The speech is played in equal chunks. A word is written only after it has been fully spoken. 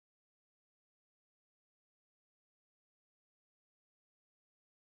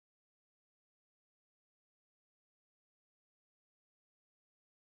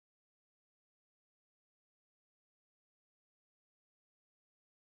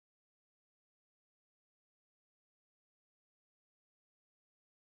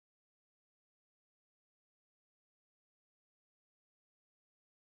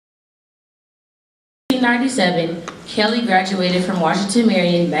1997, Keli graduated from Washington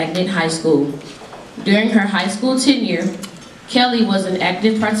Marion Magnet High School. During her high school tenure, Keli was an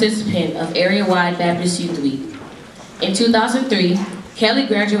active participant of area-wide Baptist Youth Week. In 2003, Keli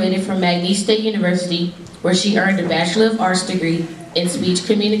graduated from Magnet State University, where she earned a Bachelor of Arts degree in Speech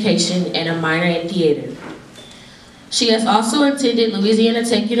Communication and a minor in theater. She has also attended Louisiana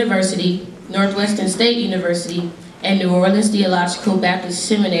Tech University, Northwestern State University, and New Orleans Theological Baptist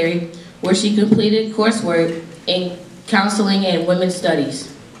Seminary, where she completed coursework in counseling and women's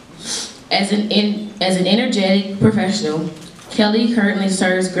studies. As an energetic professional, Keli currently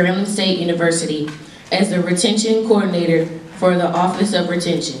serves Grambling State University as the retention coordinator for the Office of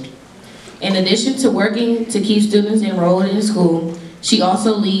Retention. In addition to working to keep students enrolled in school, she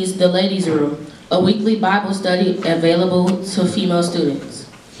also leads the Ladies' Room, a weekly Bible study available to female students.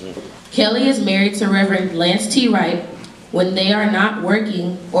 Keli is married to Reverend Lance T. Wright. When they are not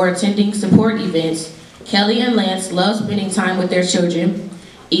working or attending support events, Keli and Lance love spending time with their children,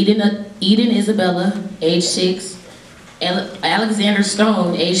 Eden Isabella, age 6, Alexander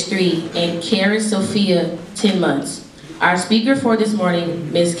Stone, age 3, and Kara Sophia, 10 months. Our speaker for this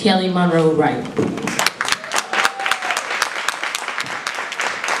morning, Ms. Keli Monroe Wright.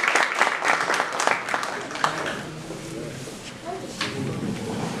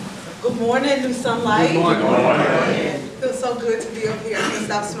 Good morning, New Sunlight. Good morning. Good morning. It feels so good to be up here. I can't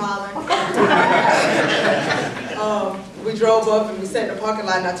stop smiling. We drove up and we sat in the parking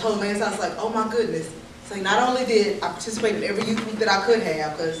lot, and I told Lance, I was like, oh my goodness. So not only did I participate in every youth week that I could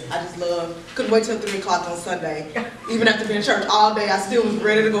have, because I just couldn't wait till 3 o'clock on Sunday. Even after being in church all day, I still was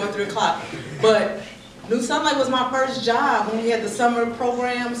ready to go at 3 o'clock. But New Sunlight was my first job when we had the summer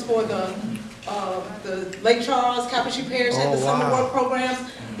programs for the Lake Charles, Calcasieu Parish had the summer work programs.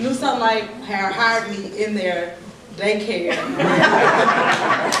 New Sunlight hired me in their daycare.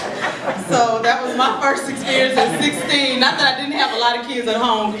 So that was my first experience at 16. Not that I didn't have a lot of kids at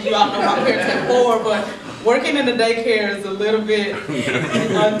home, because you all know my parents had 4, but working in the daycare is a little bit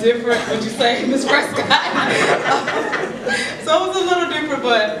different, would you say, Ms. Prescott? So it was a little different,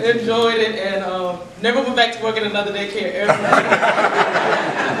 but enjoyed it, and never went back to work in another daycare ever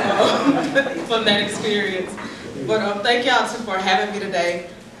from that experience. But thank y'all too for having me today.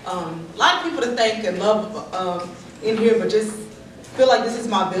 A lot of people to thank and love in here, but just feel like this is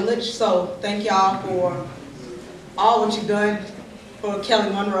my village. So thank y'all for all what you've done for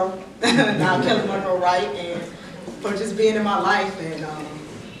Keli Monroe, now Keli Monroe Wright, and for just being in my life, and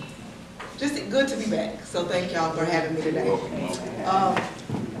just good to be back. So thank y'all for having me today.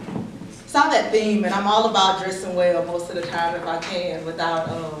 Saw that theme, and I'm all about dressing well most of the time if I can, without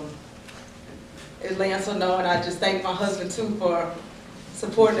Lance will know, and I just thank my husband too for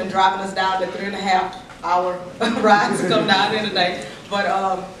supporting and driving us down the 3.5-hour ride to come down here today. But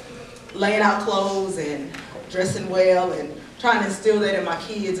laying out clothes and dressing well and trying to instill that in my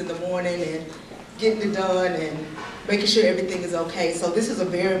kids in the morning and getting it done and making sure everything is okay. So this is a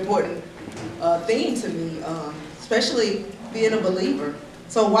very important theme to me, especially being a believer.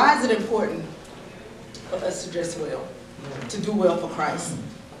 So why is it important for us to dress well, to do well for Christ?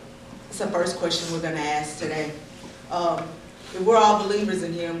 It's the first question we're going to ask today. If we're all believers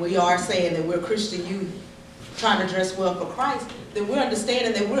in here, and we are saying that we're Christian youth trying to dress well for Christ, then we're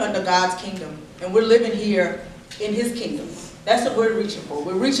understanding that we're under God's kingdom, and we're living here in His kingdom. That's what we're reaching for.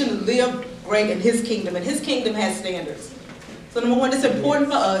 We're reaching to live great in His kingdom, and His kingdom has standards. So number one, it's important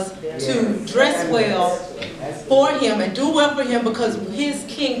for us to dress well for Him and do well for Him because His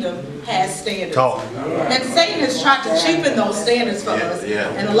kingdom has standards. And Satan has tried to cheapen those standards for us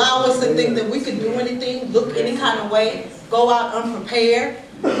and allow us to think that we can do anything, look any kind of way, go out unprepared.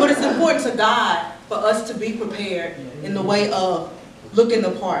 But it's important to God for us to be prepared in the way of looking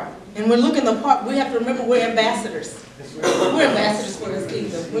the part. And when looking the part, we have to remember we're ambassadors. We're ambassadors for His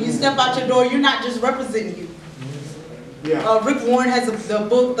kingdom. When you step out your door, you're not just representing you. Rick Warren has the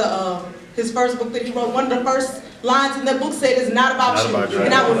book, his first book that he wrote. One of the first lines in that book said, "It's not about you."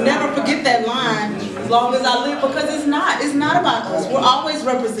 And I will never forget that line as long as I live, because it's not about us. We're always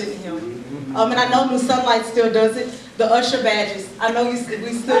representing Him. And I know New Sunlight still does it. The usher badges. I know we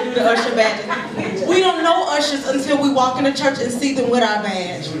still do the usher badges. We don't know ushers until we walk into church and see them with our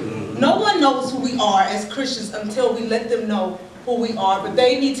badge. No one knows who we are as Christians until we let them know who we are. But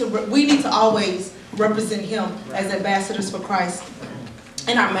we need to always represent Him as ambassadors for Christ.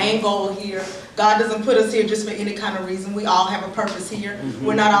 And our main goal here, God doesn't put us here just for any kind of reason. We all have a purpose here.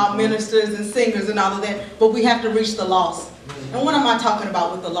 We're not all ministers and singers and all of that, but we have to reach the lost. And what am I talking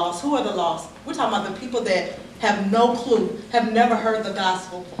about with the lost? Who are the lost? We're talking about the people that have no clue, have never heard the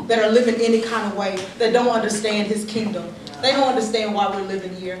gospel, that are living any kind of way, that don't understand His kingdom. They don't understand why we're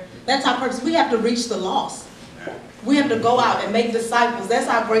living here. That's our purpose. We have to reach the lost. We have to go out and make disciples. That's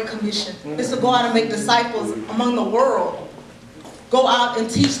our great commission. It's to go out and make disciples among the world. Go out and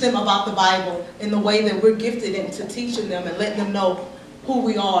teach them about the Bible in the way that we're gifted into teaching them and letting them know who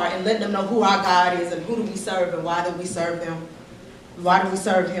we are and letting them know who our God is and who do we serve and why do we serve them. Why do we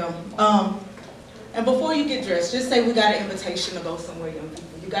serve him? And before you get dressed, just say we got an invitation to go somewhere, young people.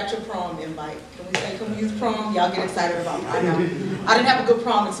 You got your prom invite. Can we use prom? Y'all get excited about it. I know. I didn't have a good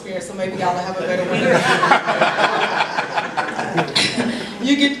prom experience, so maybe y'all will have a better one.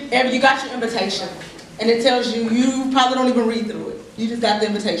 You got your invitation, and it tells you, you probably don't even read through it. You just got the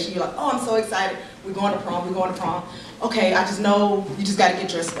invitation. You're like, oh, I'm so excited. We're going to prom. We're going to prom. Okay, I just know you just got to get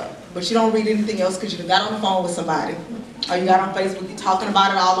dressed up. But you don't read anything else because you got on the phone with somebody. Or you got on Facebook, you're talking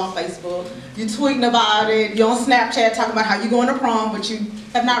about it all on Facebook. You're tweeting about it. You're on Snapchat talking about how you're going to prom, but you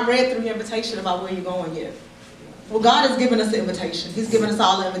have not read through your invitation about where you're going yet. Well, God has given us the invitation. He's given us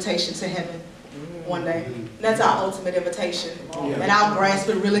all the invitation to heaven one day. And that's our ultimate invitation. And I'll grasp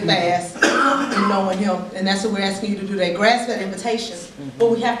it really fast in knowing him. And that's what we're asking you to do today. Grasp that invitation.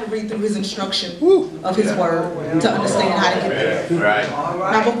 But we have to read through his instruction of his word to understand how to get there. Right.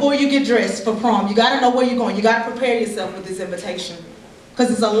 Now, before you get dressed for prom, you got to know where you're going. You got to prepare yourself with this invitation. Because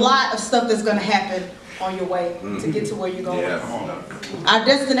there's a lot of stuff that's going to happen on your way to get to where you're going. Our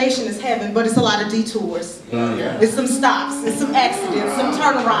destination is heaven, but it's a lot of detours. It's some stops, it's some accidents, some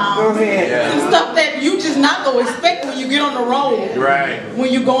turnarounds, some stuff that you just not going to expect when you get on the road,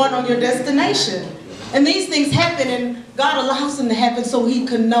 when you're going on your destination. And these things happen, and God allows them to happen so he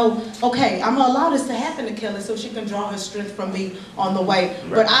can know, okay, I'm going to allow this to happen to Kelly so she can draw her strength from me on the way.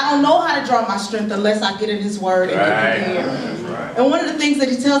 But I don't know how to draw my strength unless I get in his word and get prepared. And one of the things that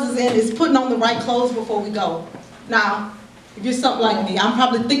he tells us in is putting on the right clothes before we go. Now, if you're something like me, I'm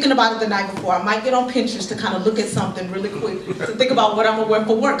probably thinking about it the night before. I might get on Pinterest to kind of look at something really quick, to think about what I'm going to wear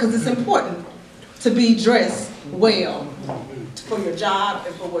for work, because it's important to be dressed well for your job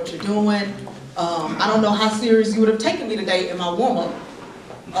and for what you're doing. I don't know how serious you would have taken me today in my warm-up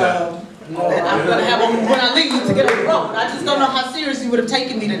that I'm going to have on when I leave to get on the road. I just don't know how serious you would have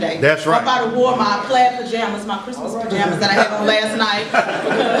taken me today. That's right. I might have wore my plaid pajamas, my Christmas pajamas that I had on last night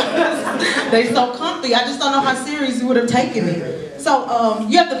because they so comfy. I just don't know how serious you would have taken me. So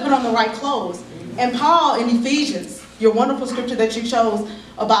you have to put on the right clothes. And Paul in Ephesians, your wonderful scripture that you chose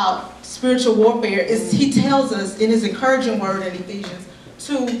about spiritual warfare, is he tells us in his encouraging word in Ephesians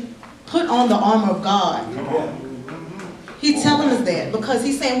to put on the armor of God. He's telling us that because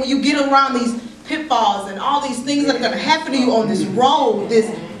he's saying when you get around these pitfalls and all these things that are going to happen to you on this road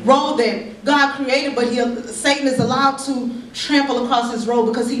that God created, but Satan is allowed to trample across this road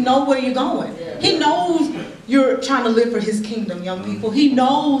because he knows where you're going. He knows you're trying to live for his kingdom, young people. He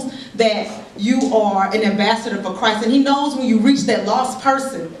knows that you are an ambassador for Christ, and he knows when you reach that lost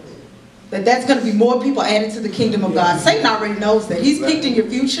person that that's going to be more people added to the kingdom of God. Satan already knows that. He's peeked in your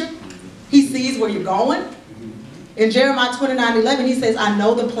future. He sees where you're going. In Jeremiah 29:11, he says, I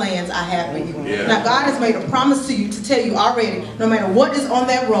know the plans I have for you. Now, God has made a promise to you to tell you already, no matter what is on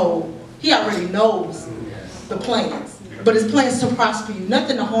that road, he already knows the plans. But his plans to prosper you,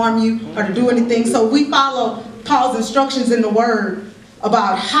 nothing to harm you or to do anything. So we follow Paul's instructions in the word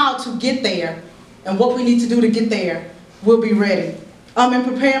about how to get there and what we need to do to get there. We'll be ready. In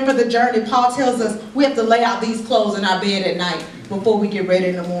preparing for the journey, Paul tells us we have to lay out these clothes in our bed at night before we get ready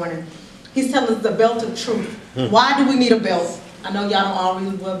in the morning. He's telling us the belt of truth. Why do we need a belt? I know y'all don't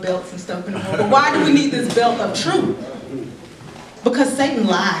always wear belts and stuff anymore, but why do we need this belt of truth? Because Satan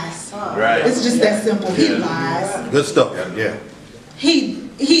lies. It's just that simple. He lies. Good stuff. Yeah.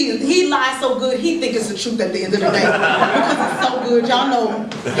 He lies so good, he thinks it's the truth at the end of the day. Because it's so good, y'all know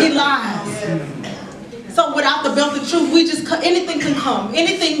he lies. So without the belt of truth, anything can come.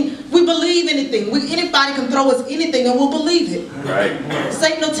 Anything, we believe anything. Anybody can throw us anything and we'll believe it.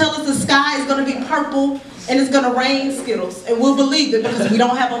 Satan will tell us the sky is going to be purple and it's going to rain Skittles. And we'll believe it because we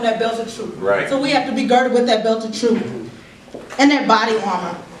don't have on that belt of truth. So we have to be girded with that belt of truth. And that body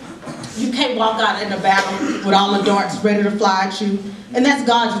armor. You can't walk out in a battle with all the darts ready to fly at you. And that's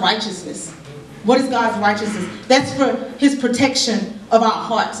God's righteousness. What is God's righteousness? That's for his protection of our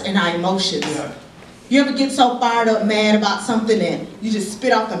hearts and our emotions. You ever get so fired up, mad about something and you just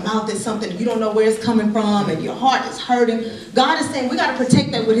spit out the mouth at something, you don't know where it's coming from and your heart is hurting? God is saying we got to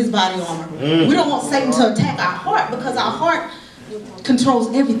protect that with his body armor. We don't want Satan to attack our heart because our heart controls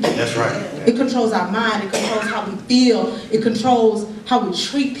everything. That's right. It controls our mind. It controls how we feel. It controls how we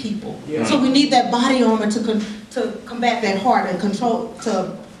treat people. So we need that body armor to combat that heart and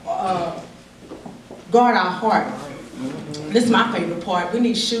to guard our heart. This is my favorite part. We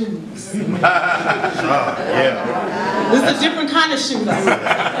need shoes. Yeah. This is a different kind of shoe though.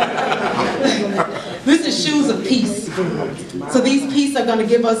 This is shoes of peace. So these peace are going to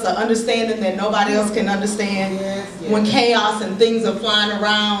give us an understanding that nobody else can understand. When chaos and things are flying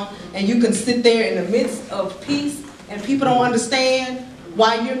around and you can sit there in the midst of peace and people don't understand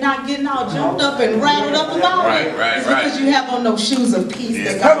why you're not getting all jumped up and rattled up about it. It's because you have on those shoes of peace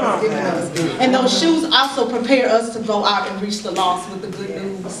that God has given us. And those shoes also prepare us to go out and reach the lost with the good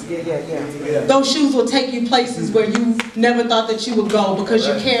news. Those shoes will take you places where you never thought that you would go because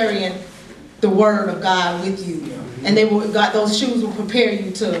you're carrying the word of God with you. And those shoes will prepare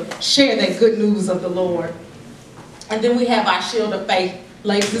you to share that good news of the Lord. And then we have our shield of faith.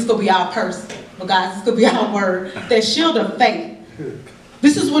 Ladies, this is going to be our purse. But guys, this is going to be our word. That shield of faith.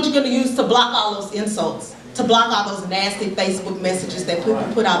 This is what you're going to use to block all those insults, to block all those nasty Facebook messages that people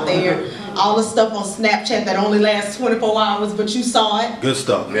put out there, all the stuff on Snapchat that only lasts 24 hours, but you saw it. Good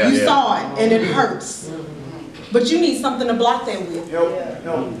stuff. You saw it, and it hurts. But you need something to block that with.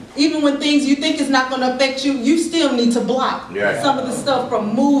 Even when things you think is not going to affect you, you still need to block some of the stuff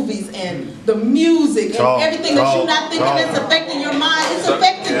from movies and the music and everything that you're not thinking that's affecting your mind. It's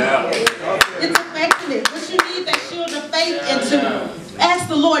affecting you. It's affecting it. But you need that shield of faith and to ask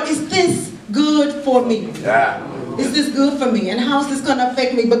the Lord, is this good for me? Is this good for me? And how is this going to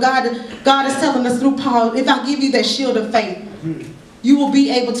affect me? But God is telling us through Paul, if I give you that shield of faith, you will be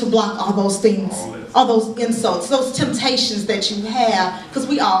able to block all those things, all those insults, those temptations that you have, because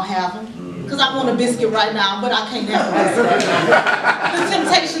we all have them. Because I want a biscuit right now, but I can't have a biscuit. The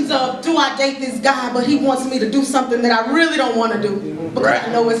temptations of, do I date this guy, but he wants me to do something that I really don't want to do, because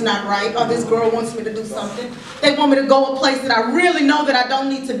I know it's not right, or this girl wants me to do something. They want me to go a place that I really know that I don't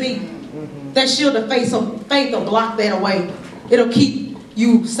need to be. That shield of faith will block that away. It'll keep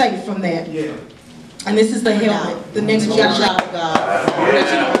you safe from that. And this is the helmet, the next child of God. That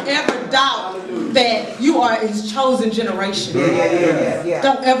you don't ever doubt that you are his chosen generation.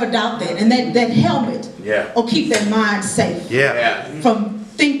 Don't ever doubt that. And that helmet will keep that mind safe from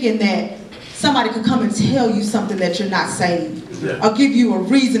thinking that somebody could come and tell you something that you're not saved. Or give you a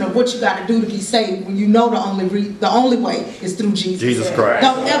reason of what you got to do to be saved when you know the only way is through Jesus. Jesus Christ.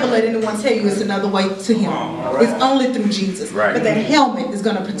 Don't ever let anyone tell you it's another way to him. It's only through Jesus. But that helmet is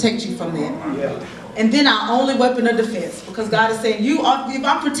going to protect you from that. And then our only weapon of defense, because God is saying, if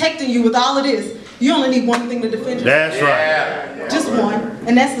I'm protecting you with all of this, you only need one thing to defend you. That's right. Just one,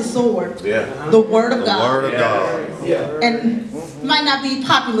 and that's the sword. The Word of God. The Word of God. And it might not be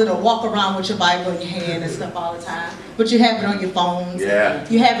popular to walk around with your Bible in your hand and stuff all the time, but you have it on your phones.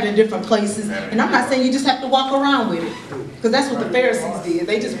 You have it in different places. And I'm not saying you just have to walk around with it, because that's what the Pharisees did.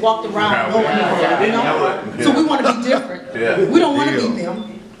 They just walked around going nowhere, you know? So we want to be different. We don't want to be them.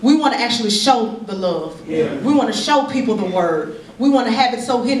 We want to actually show the love. We want to show people the word. We want to have it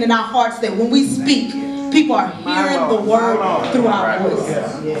so hidden in our hearts that when we speak, people are hearing the word through our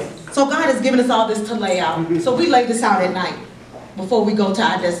voice. So God has given us all this to lay out. So we lay this out at night before we go to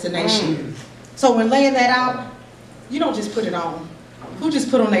our destination. So when laying that out, you don't just put it on. Who just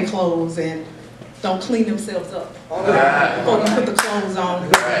put on their clothes and don't clean themselves up before you put the clothes on?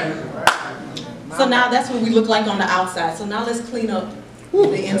 So now that's what we look like on the outside. So now let's clean up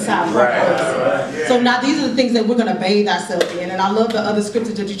the inside. So now these are the things that we're going to bathe ourselves in. And I love the other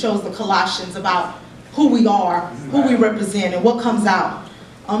scriptures that you chose, the Colossians, about who we are, who we represent, and what comes out.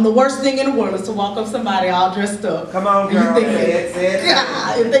 The worst thing in the world is to walk up somebody all dressed up. Come on, girl. If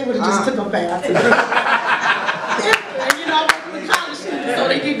they would have just took a bath. And you know, the college students, so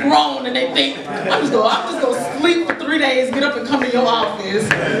they get grown and they think, I'm just going to sleep for 3 days, get up and come to your office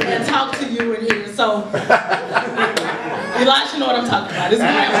and talk to you in here. So Elijah, you know what I'm talking about.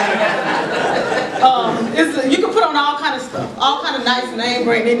 It's you can put on all kind of stuff, all kind of nice name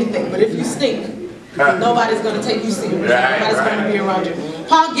brand anything, but if you stink, nobody's going to take you serious. Nobody's going to be around you.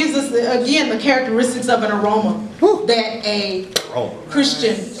 Paul gives us, again, the characteristics of an aroma that a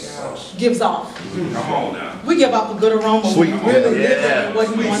Christian gives off. We give off a good aroma when we really live in what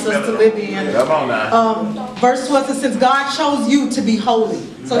he wants us to live in. Verse 12 says, since God chose you to be holy.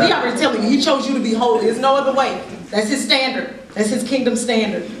 So he already telling you, he chose you to be holy. There's no other way. That's his standard. That's his kingdom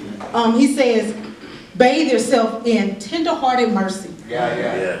standard. He says, bathe yourself in tender-hearted mercy.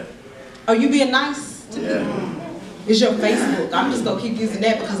 Are you being nice to people? Is your Facebook? I'm just going to keep using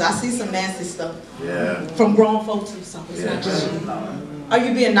that because I see some nasty stuff from grown folks too, so it's not just you. Are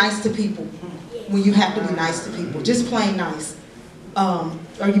you being nice to people when you have to be nice to people? Just plain nice. Are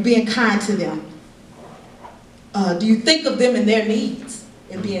you being kind to them? Do you think of them and their needs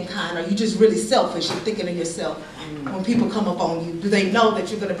in being kind? Are you just really selfish and thinking of yourself when people come up on you? Do they know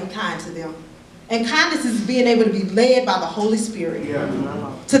that you're going to be kind to them? And kindness is being able to be led by the Holy Spirit.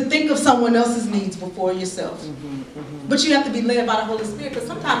 To think of someone else's needs before yourself. But you have to be led by the Holy Spirit, because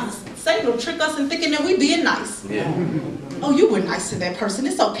sometimes Satan will trick us in thinking that we're being nice. Oh, you were nice to that person.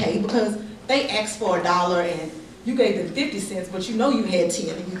 It's okay because they asked for $1 and you gave them 50 cents, but you know you had 10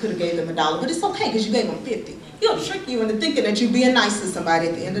 and you could have gave them $1. But it's okay because you gave them 50. He'll trick you into thinking that you're being nice to somebody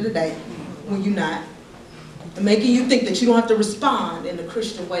at the end of the day when you're not. And making you think that you don't have to respond in a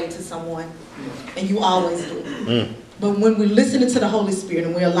Christian way to someone, and you always do. But when we're listening to the Holy Spirit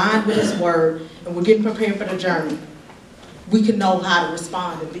and we're aligned with His Word and we're getting prepared for the journey, we can know how to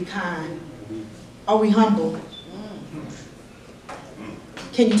respond and be kind. Are we humble?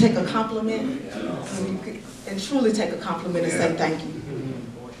 Can you take a compliment? And truly take a compliment and say thank you.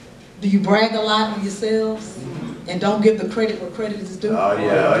 Do you brag a lot on yourselves and don't give the credit where credit is due? Oh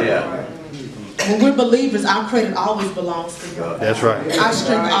yeah. When we're believers, our credit always belongs to Him. That's right. Our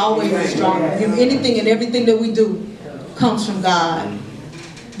strength always is strong. Anything and everything that we do comes from God.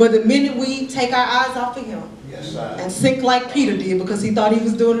 But the minute we take our eyes off of Him and sink like Peter did because he thought he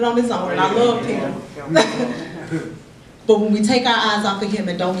was doing it on his own, and I love Peter. But when we take our eyes off of Him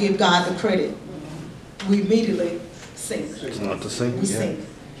and don't give God the credit, we immediately sink. It's not to sink. We sink.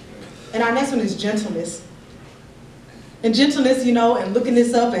 And our next one is gentleness. And gentleness, you know, and looking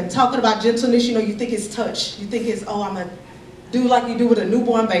this up and talking about gentleness, you know, you think it's touch. You think it's, oh, I'm going to do like you do with a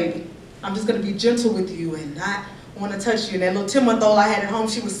newborn baby. I'm just going to be gentle with you and not want to touch you. And that little 10-month-old I had at home,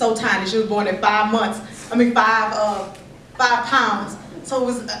 she was so tiny. She was born at 5 pounds. So it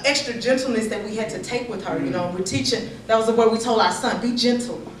was an extra gentleness that we had to take with her, you know. We're teaching, that was the word we told our son, be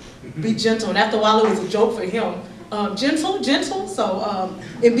gentle. Be gentle. And after a while, it was a joke for him. Gentle. So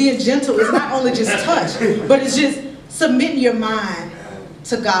in being gentle, it's not only just touch, but it's just submitting your mind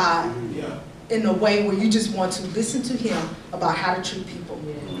to God in a way where you just want to listen to Him about how to treat people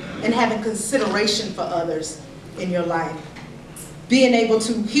and having consideration for others in your life. Being able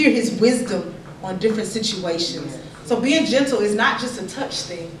to hear His wisdom on different situations. So being gentle is not just a touch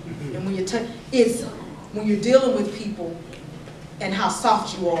thing. And when it's when you're dealing with people and how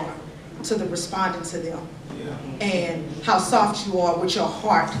soft you are to the responding to them. And how soft you are with your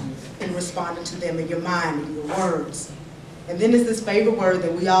heart in responding to them, in your mind and your words. And then there's this favorite word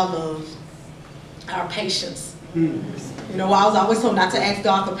that we all love, our patience. You know, I was always told not to ask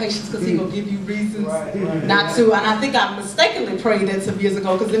God for patience because He will give you reasons not to. And I think I mistakenly prayed that some years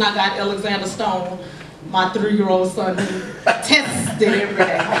ago, because then I got Alexander Stone, my 3-year-old son, who tested every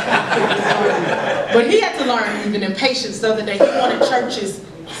day. But he had to learn even in patience the other day. He wanted churches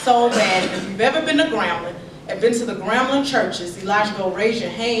so bad. If you've ever been to Grambling, and been to the Grambling churches, Elijah, go raise your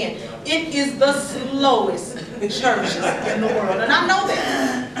hand. It is the slowest churches in the world. And I know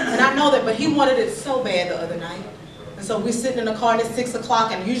that. But he wanted it so bad the other night. And so we're sitting in the car at 6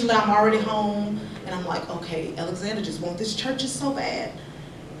 o'clock, and usually I'm already home. And I'm like, okay, Alexander just wants this church so bad.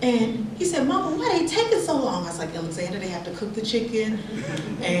 And he said, Mama, why they taking so long? I was like, Alexander, they have to cook the chicken.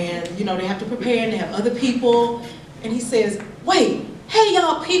 And, you know, they have to prepare, and they have other people. And he says, wait, hey,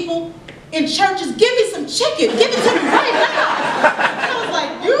 y'all people in churches, give me some chicken. Give it to me right now. I was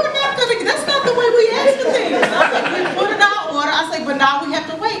like, you're not going to, that's not the way we ask for things. I was like, we put it out order. I said, but now we have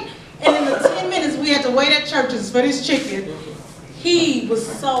to wait. And in the 10 minutes we had to wait at churches for this chicken, he was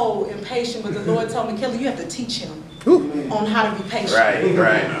so impatient. But the Lord told me, Kelly, you have to teach him on how to be patient.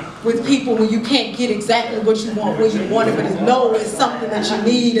 Right. With people when you can't get exactly what you want, when you want it, but it's something that you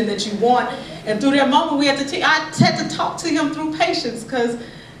need and that you want. And through that moment we had to I had to talk to him through patience, because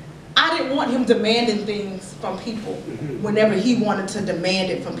I didn't want him demanding things from people whenever he wanted to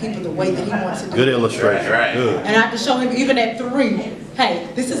demand it from people the way that he wants to do it. Good illustration. Right. Good. And I had to show him, even at 3, hey,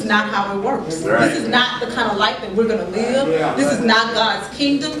 this is not how it works. Right. This is not the kind of life that we're going to live. This is not God's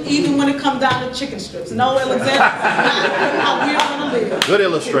kingdom, even when it comes down to chicken strips. No, Alexander, this is not how we're going to live. Good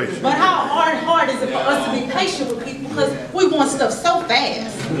illustration. But how hard is it for us to be patient with people, because we want stuff so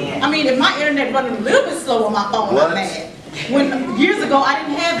fast. I mean, if my internet running a little bit slow on my phone, I'm mad. When years ago I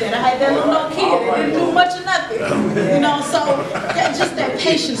didn't have that. I had that little kid that didn't do much of nothing. You know, so just that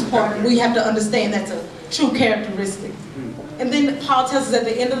patience part, we have to understand that's a true characteristic. And then Paul tells us at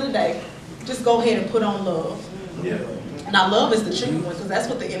the end of the day, just go ahead and put on love. Now love is the tricky one, because that's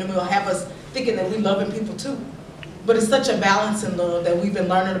what the enemy will have us thinking, that we loving people too. But it's such a balance in love that we've been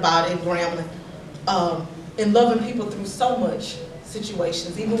learning about in Grambling. In loving people through so much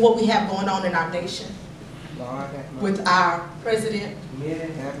situations, even what we have going on in our nation. With our president,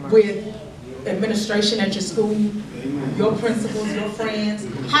 with administration at your school, your principals, your friends.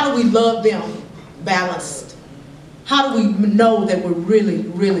 How do we love them balanced? How do we know that we're really,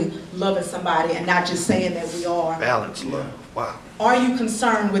 really loving somebody and not just saying that we are? Balanced love. Wow. Are you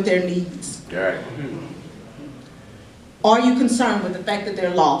concerned with their needs? Right. Are you concerned with the fact that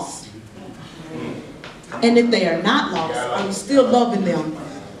they're lost? And if they are not lost, are you still loving them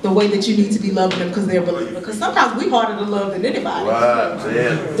the way that you need to be loving them because they're believers? Because sometimes we're harder to love than anybody.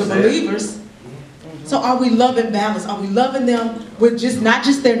 Right. The believers. So are we loving balance? Are we loving them with just not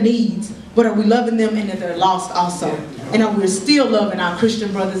just their needs, but are we loving them and that they're lost also? And are we still loving our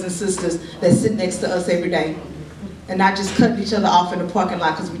Christian brothers and sisters that sit next to us every day? And not just cutting each other off in the parking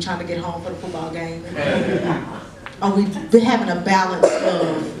lot because we're trying to get home for the football game? Are we having a balance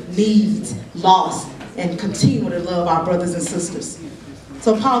of needs, lost, and continue to love our brothers and sisters?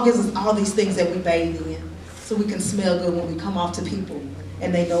 So Paul gives us all these things that we bathe in so we can smell good when we come off to people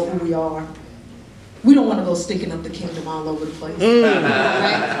and they know who we are. We don't want to go sticking up the kingdom all over the place.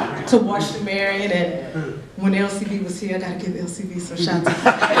 Right? To Washington, Marion, and when LCB was here, I got to give LCB some shots.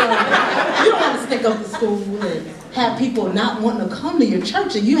 You don't want to stick up the school and have people not wanting to come to your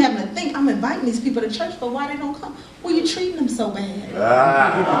church, and you having to think, I'm inviting these people to church, but why they don't come? Well, you're treating them so bad.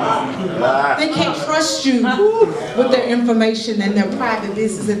 They can't trust you with their information and their private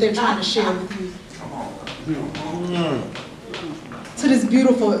business that they're trying to share with you. To this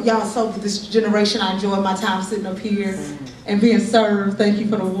beautiful, y'all, so this generation, I enjoy my time sitting up here and being served. Thank you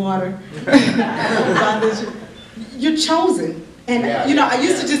for the water. You're chosen. And you know, I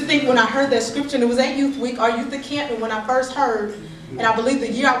used to just think when I heard that scripture, and it was at Youth Week or Youth Encampment when I first heard, and I believe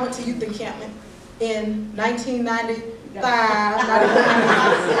the year I went to Youth Encampment in 1995,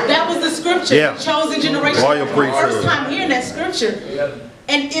 that was the scripture, chosen generation. First time hearing that scripture.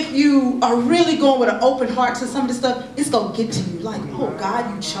 And if you are really going with an open heart to some of this stuff, it's going to get to you like, oh God,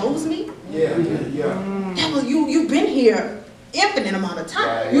 you chose me? Well, you've been here infinite amount of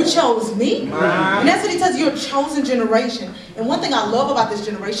time. You chose me. And that's what he tells you, you're a chosen generation. And one thing I love about this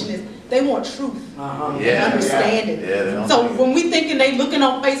generation is they want truth and understanding. So when we thinking they looking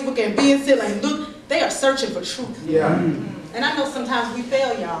on Facebook and being silly and look, they are searching for truth. And I know sometimes we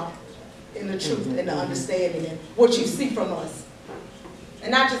fail y'all in the truth and the understanding and what you see from us. And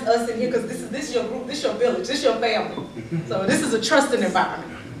not just us in here, because this is your group, this is your village, this is your family. So this is a trusting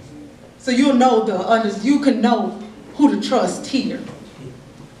environment. So you'll know you can know who to trust here.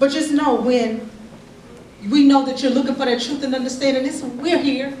 But just know when we know that you're looking for that truth and understanding, we're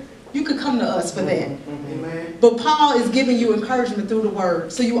here. You can come to us for that. But Paul is giving you encouragement through the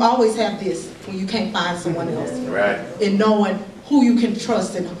word. So you always have this when you can't find someone else. In knowing who you can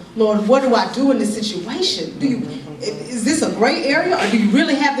trust and, Lord, what do I do in this situation? Is this a gray area or do you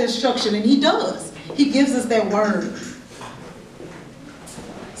really have the instruction? And he does. He gives us that word.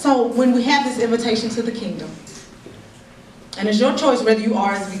 So when we have this invitation to the kingdom, and it's your choice whether you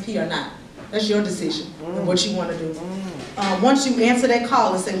RSVP or not. That's your decision and what you want to do. Once you answer that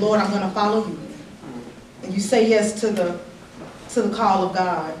call and say, Lord, I'm going to follow you, and you say yes to the call of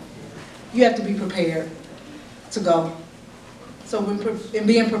God, you have to be prepared to go. So in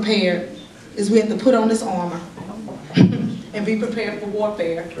being prepared is we have to put on this armor and be prepared for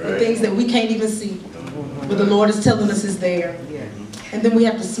warfare, the things that we can't even see, but the Lord is telling us is there. And then we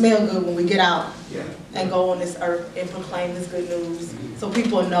have to smell good when we get out and go on this earth and proclaim this good news so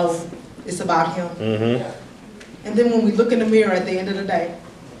people know it's about Him. And then when we look in the mirror at the end of the day,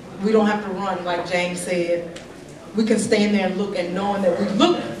 we don't have to run like James said. We can stand there and look and knowing that we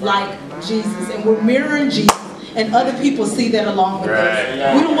look like Jesus and we're mirroring Jesus and other people see that along with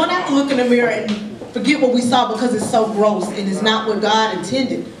us. We don't want to have to look in the mirror and forget what we saw because it's so gross and it's not what God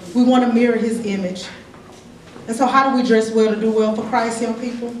intended. We want to mirror His image. And so how do we dress well to do well for Christ, young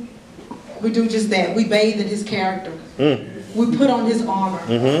people? We do just that. We bathe in His character. We put on His armor.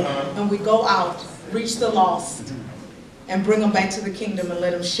 And we go out, reach the lost, and bring them back to the kingdom and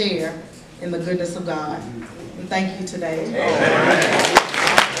let them share in the goodness of God. And thank you today. Amen.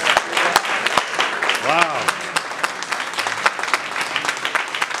 Wow.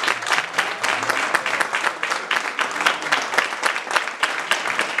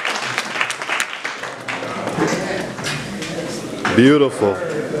 Beautiful.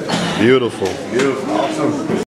 Beautiful. Beautiful. Awesome.